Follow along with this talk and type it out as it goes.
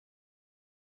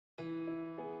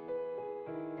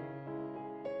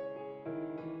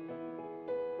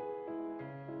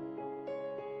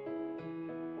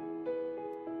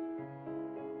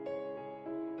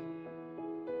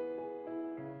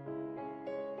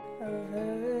I've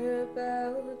heard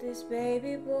about this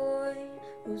baby boy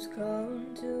who's come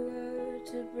to earth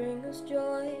to bring us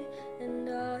joy, and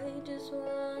I just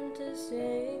want to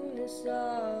sing this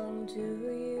song to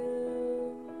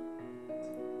you.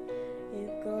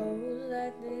 It goes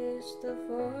like this: the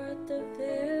fourth, the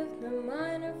fifth, the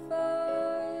minor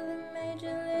fall, the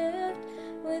major lift.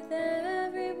 With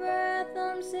every breath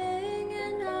I'm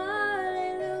singing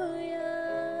hallelujah,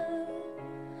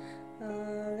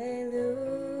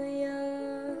 hallelujah,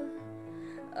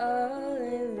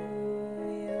 hallelujah,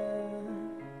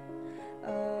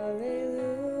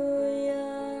 hallelujah,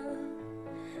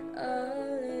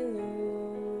 hallelujah.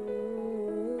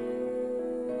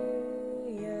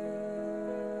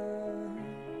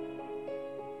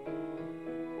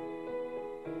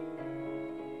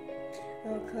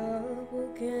 A couple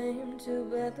came to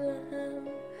Bethlehem,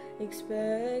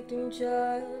 expecting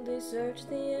child. They searched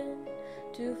the inn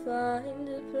to find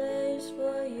a place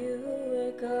for you.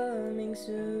 We're coming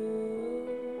soon.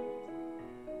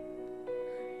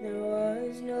 There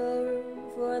was no room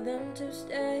for them to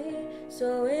stay,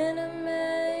 so in a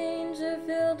manger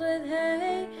filled with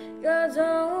hay, God's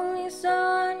only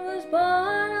Son was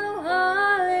born. Oh,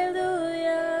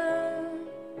 hallelujah,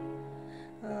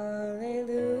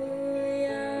 hallelujah,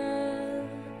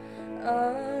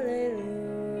 hallelujah,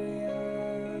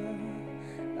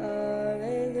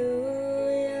 hallelujah,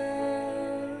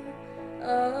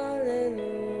 hallelujah.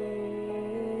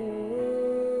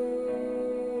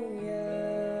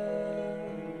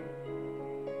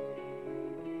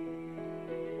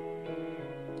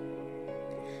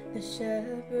 The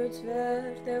shepherds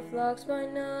fed their flocks by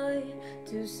night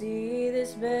to see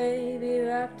this baby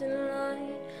wrapped in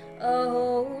light. A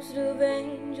host of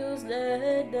angels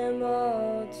led them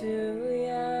all to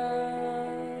Yah.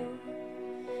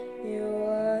 It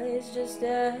was just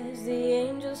as the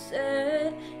angel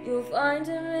said, you'll find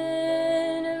him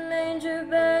in a manger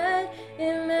bed,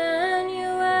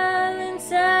 Emmanuel and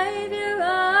Savior.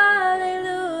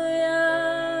 Hallelujah,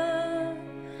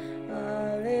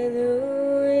 hallelujah,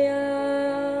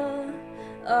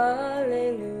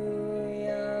 hallelujah,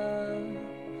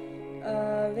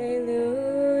 hallelujah,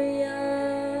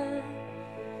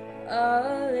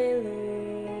 hallelujah.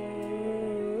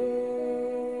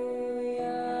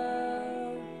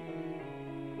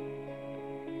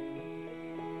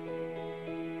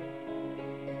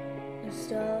 The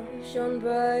star shone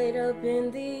bright up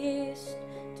in the east.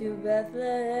 To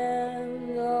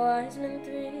Bethlehem the wise men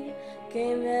three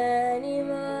came many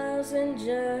miles and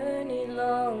journeyed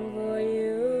long for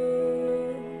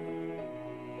you.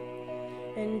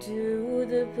 And to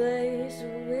the place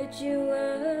which you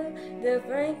were, their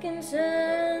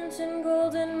frankincense and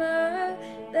golden myrrh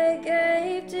they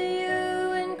gave to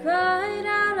you and cried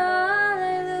out,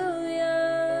 hallelujah,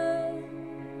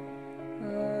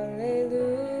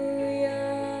 hallelujah,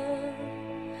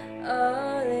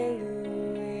 hallelujah,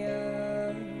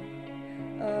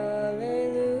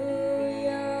 hallelujah,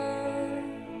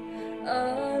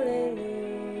 hallelujah.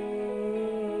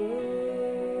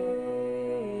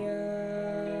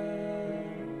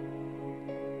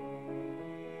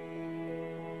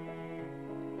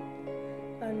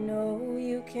 I know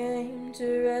you came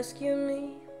to rescue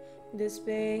me. This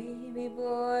baby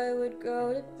boy would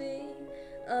grow to be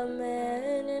a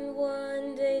man and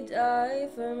one day die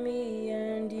for me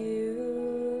and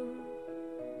you.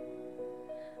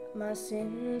 My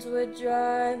sins would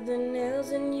drive the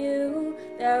nails in you.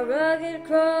 That rugged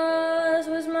cross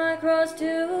was my cross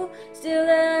too. Still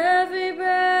every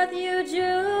breath